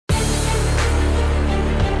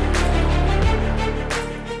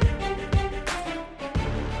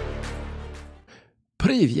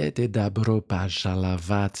Привет et добро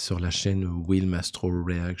пожаловать sur la chaîne WilMaestro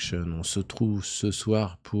Réaction. On se trouve ce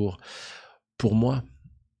soir pour moi,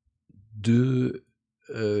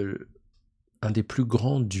 un des plus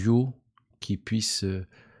grands duos qui puisse,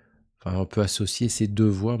 enfin, on peut associer ces deux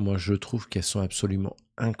voix. Moi, je trouve qu'elles sont absolument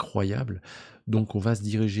incroyables. Donc, on va se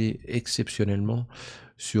diriger exceptionnellement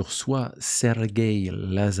sur soit Sergei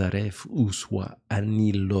Lazarev ou soit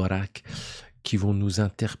Ani Lorak qui vont nous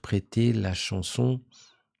interpréter la chanson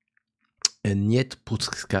Niet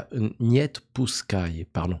Puskai,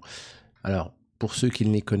 pardon. Alors, pour ceux qui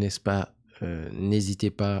ne les connaissent pas, n'hésitez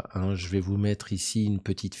pas, hein, je vais vous mettre ici une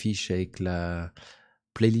petite fiche avec la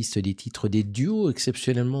playlist des titres des duos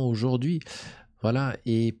exceptionnellement aujourd'hui. Voilà,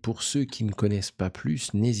 et pour ceux qui ne connaissent pas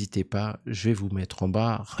plus, n'hésitez pas, je vais vous mettre en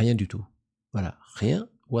bas rien du tout. Voilà, rien,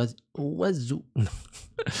 oiseau.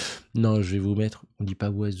 Non, je vais vous mettre, on dit pas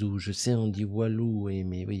oiseau, je sais, on dit walou,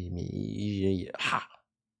 mais oui, mais...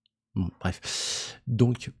 Bon, bref.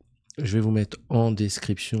 Donc, je vais vous mettre en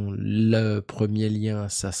description le premier lien,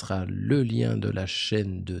 ça sera le lien de la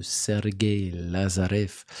chaîne de Sergei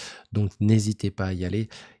Lazarev, donc n'hésitez pas à y aller.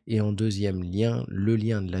 Et en deuxième lien, le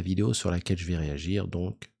lien de la vidéo sur laquelle je vais réagir,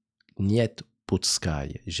 donc Niet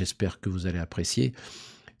Puskai. J'espère que vous allez apprécier.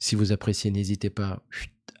 Si vous appréciez, n'hésitez pas,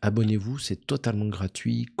 abonnez-vous, c'est totalement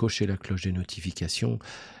gratuit, cochez la cloche des notifications.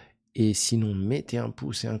 Et sinon, mettez un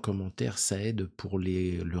pouce et un commentaire, ça aide pour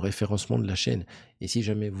le référencement de la chaîne. Et si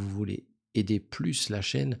jamais vous voulez aider plus la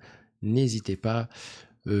chaîne, n'hésitez pas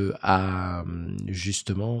à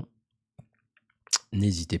justement,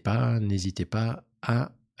 n'hésitez pas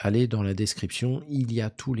à aller dans la description. Il y a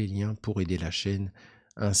tous les liens pour aider la chaîne,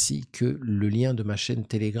 ainsi que le lien de ma chaîne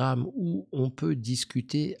Telegram où on peut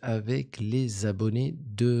discuter avec les abonnés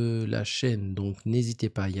de la chaîne. Donc n'hésitez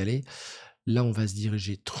pas à y aller. Là, on va se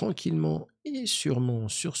diriger tranquillement et sûrement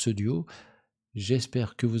sur ce duo.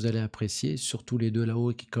 J'espère que vous allez apprécier, surtout les deux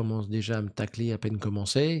là-haut qui commencent déjà à me tacler à peine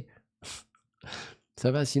commencé. Ça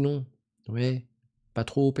va sinon? Ouais, pas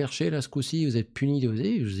trop haut perché là ce coup-ci, vous êtes punis,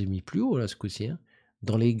 je vous ai mis plus haut là ce coup-ci, hein,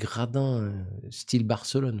 dans les gradins style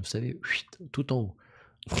Barcelone, vous savez, tout en haut.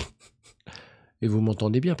 Et vous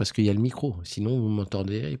m'entendez bien parce qu'il y a le micro, sinon vous ne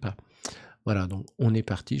m'entendez pas. Voilà, donc on est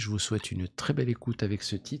parti, je vous souhaite une très belle écoute avec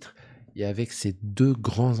ce titre. Et avec ces deux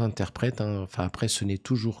grands interprètes, hein, enfin après ce n'est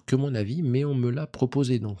toujours que mon avis, mais on me l'a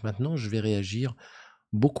proposé. Donc maintenant je vais réagir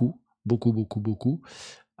beaucoup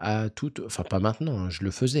à toutes, enfin pas maintenant, hein, je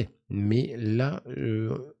le faisais. Mais là,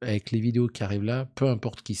 avec les vidéos qui arrivent là, peu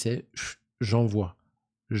importe qui c'est, j'envoie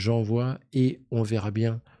et on verra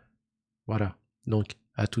bien. Voilà, donc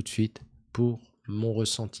à tout de suite pour mon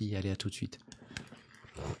ressenti. Allez, à tout de suite.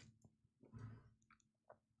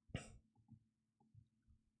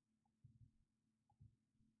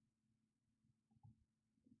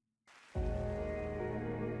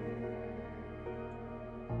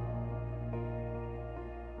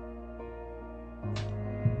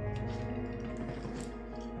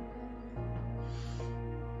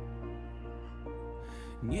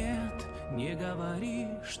 Нет, не говори,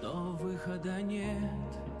 что выхода нет.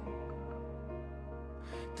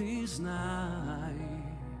 Ты знай,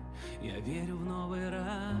 я верю в новый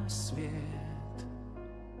рассвет,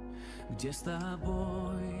 где с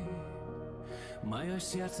тобой мое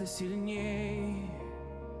сердце сильней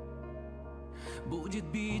будет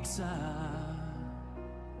биться,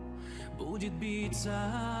 будет биться.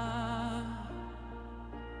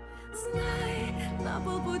 Знай, на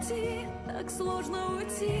полпути так сложно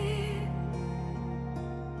уйти.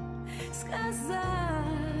 Сказать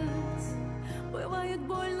бывает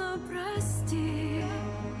больно, прости.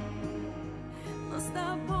 Но с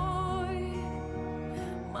тобой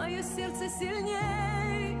мое сердце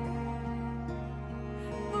сильней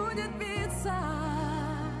будет биться,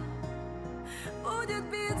 будет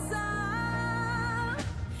биться.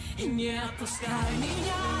 Не отпускай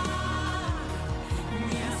меня,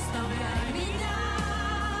 не оставляй меня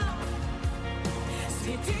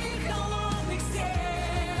среди холодных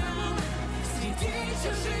стен, среди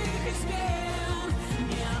чужих измен.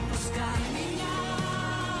 Не отпускай меня,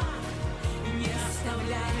 не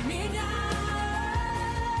оставляй меня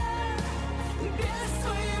без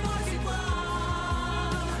твоего тепла,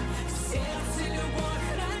 в сердце любовь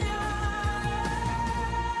храня.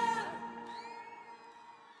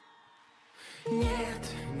 Нет,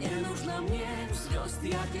 не нужно мне звезд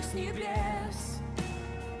ярких с небес,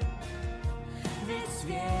 ведь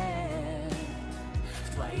свет в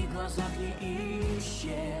твоих глазах не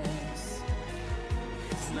исчез.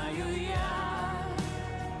 Знаю я,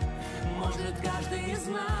 может каждый из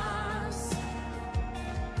нас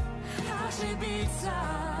ошибиться,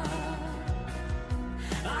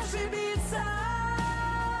 ошибиться.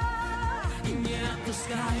 Не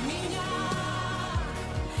отпускай меня,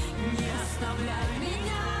 не оставляй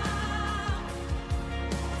меня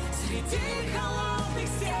среди холодных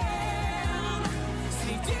стен,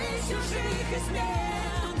 среди чужих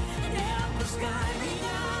измен. Не отпускай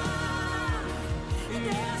меня,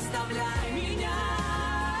 не оставляй меня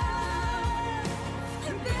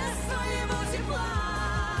без своего тепла,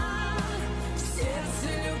 в сердце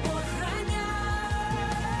любовь храня.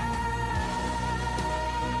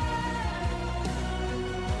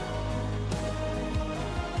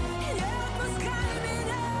 Не отпускай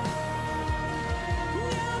меня,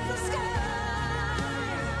 не отпускай,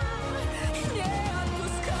 не отпускай,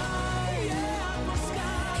 не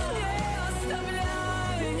отпускай, не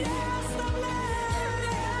оставляй, не оставляй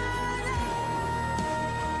меня.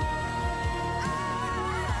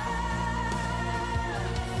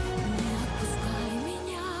 Не отпускай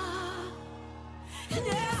меня,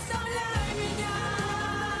 не оставляй меня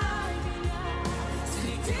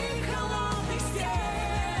среди холодных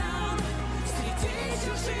стен, среди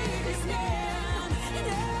чужих измен.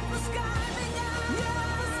 Не отпускай меня, не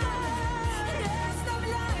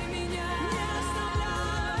оставляй меня, не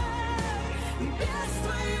оставляй без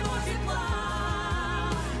твоего тепла,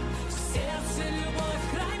 в сердце любовь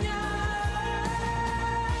храня.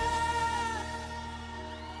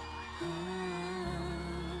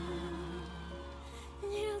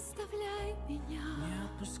 Не оставляй меня, Не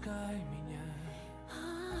отпускай меня.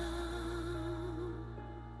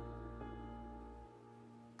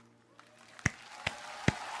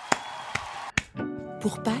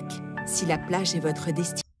 Pour Pâques, si la plage est votre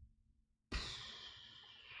destination,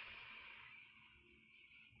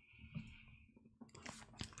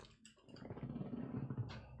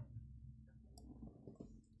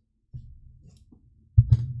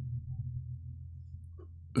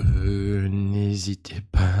 N'hésitez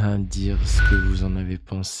pas à dire ce que vous en avez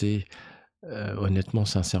pensé, honnêtement,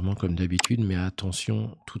 sincèrement, comme d'habitude, mais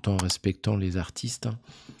attention, tout en respectant les artistes, hein.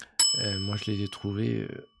 Moi, je les ai trouvés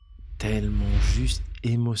tellement justes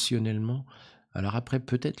émotionnellement. Alors après,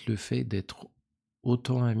 peut-être le fait d'être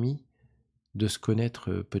autant amis, de se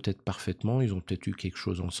connaître peut-être parfaitement, ils ont peut-être eu quelque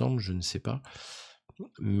chose ensemble, je ne sais pas.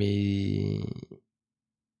 Mais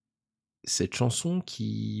cette chanson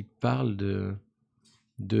qui parle de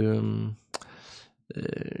euh,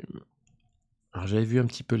 alors j'avais vu un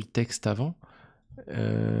petit peu le texte avant.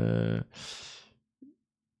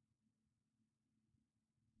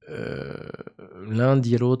 L'un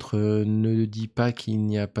dit à l'autre, ne dis pas qu'il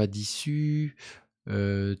n'y a pas d'issue.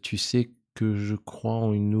 Tu sais que je crois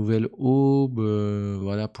en une nouvelle aube.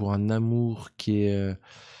 Voilà, pour un amour qui est,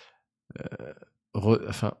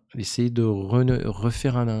 enfin, essayer de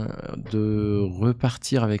refaire de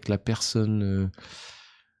repartir avec la personne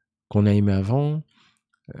qu'on a aimée avant.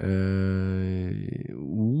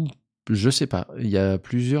 Ou je sais pas, il y a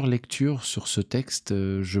plusieurs lectures sur ce texte,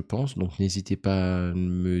 je pense, donc n'hésitez pas à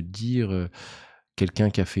me dire, quelqu'un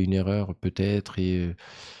qui a fait une erreur peut-être et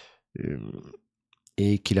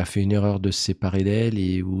qu'il a fait une erreur de se séparer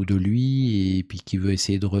d'elle ou de lui et puis qui veut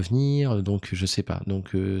essayer de revenir, donc je sais pas.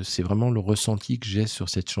 Donc c'est vraiment le ressenti que j'ai sur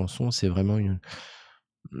cette chanson, c'est vraiment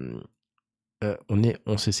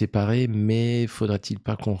on s'est séparés, mais faudrait-il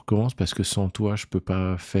pas qu'on recommence parce que sans toi, je peux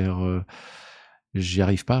pas faire, j'y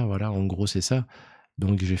arrive pas, voilà, en gros, c'est ça.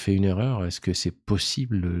 Donc j'ai fait une erreur, est-ce que c'est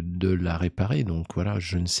possible de la réparer? Donc voilà,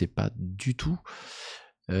 je ne sais pas du tout,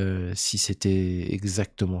 si c'était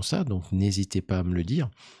exactement ça, donc n'hésitez pas à me le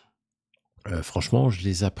dire. Franchement, je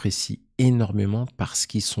les apprécie énormément parce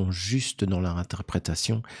qu'ils sont justes dans leur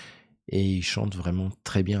interprétation et ils chantent vraiment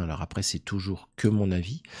très bien. Alors après, c'est toujours que mon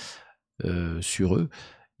avis, sur eux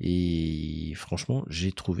et franchement,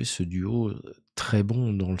 j'ai trouvé ce duo, très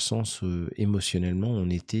bon dans le sens, émotionnellement, on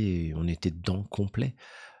était dedans complet.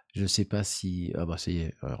 Je sais pas si ah bah, ça y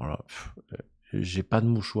est, alors là, j'ai pas de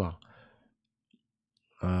mouchoir.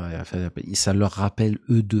 Ah ouais, enfin, ça leur rappelle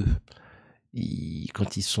eux 2.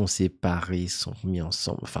 Quand ils sont séparés, ils sont mis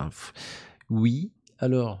ensemble, enfin, oui,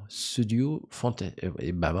 alors ce duo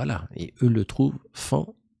et bah, voilà et eux le trouvent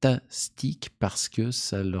fantastique parce que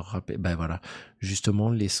ça leur rappelle bah, voilà, justement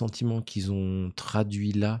les sentiments qu'ils ont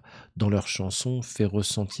traduits là, dans leurs chansons, fait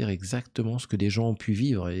ressentir exactement ce que des gens ont pu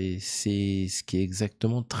vivre et c'est ce qui est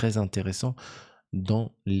exactement très intéressant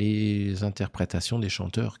dans les interprétations des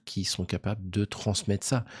chanteurs qui sont capables de transmettre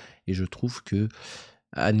ça et je trouve que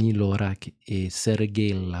Ani Lorak et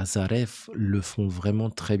Sergei Lazarev le font vraiment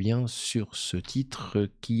très bien sur ce titre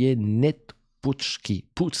qui est Net Putski,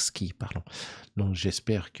 pardon. Donc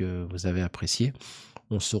j'espère que vous avez apprécié.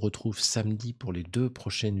 On se retrouve samedi pour les 2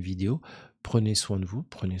 prochaines vidéos. Prenez soin de vous,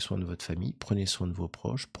 prenez soin de votre famille, prenez soin de vos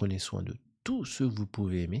proches, prenez soin de tout ce que vous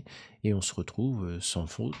pouvez aimer. Et on se retrouve sans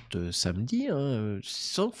faute samedi, hein,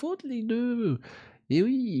 sans faute les deux. Et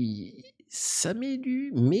oui, ça met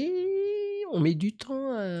mais on met du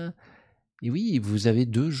temps à... Et oui, vous avez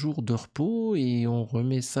 2 jours de repos et on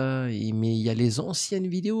remet ça. Mais il y a les anciennes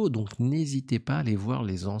vidéos, donc n'hésitez pas à aller voir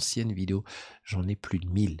les anciennes vidéos. J'en ai plus de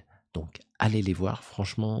 1000. Donc allez les voir,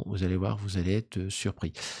 franchement, vous allez voir, vous allez être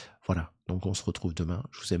surpris. Voilà, donc on se retrouve demain.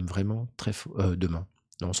 Je vous aime vraiment très fort. Demain.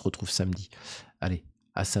 Non, on se retrouve samedi. Allez,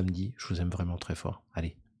 à samedi, je vous aime vraiment très fort.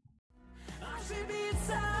 Allez.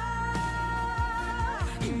 Ошибиться.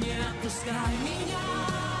 Не отпускай меня,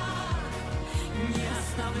 не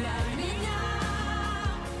оставляй меня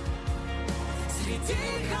среди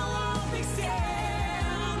холодных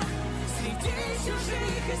стен, среди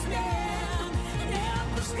чужих измен. Не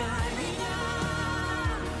отпускай меня.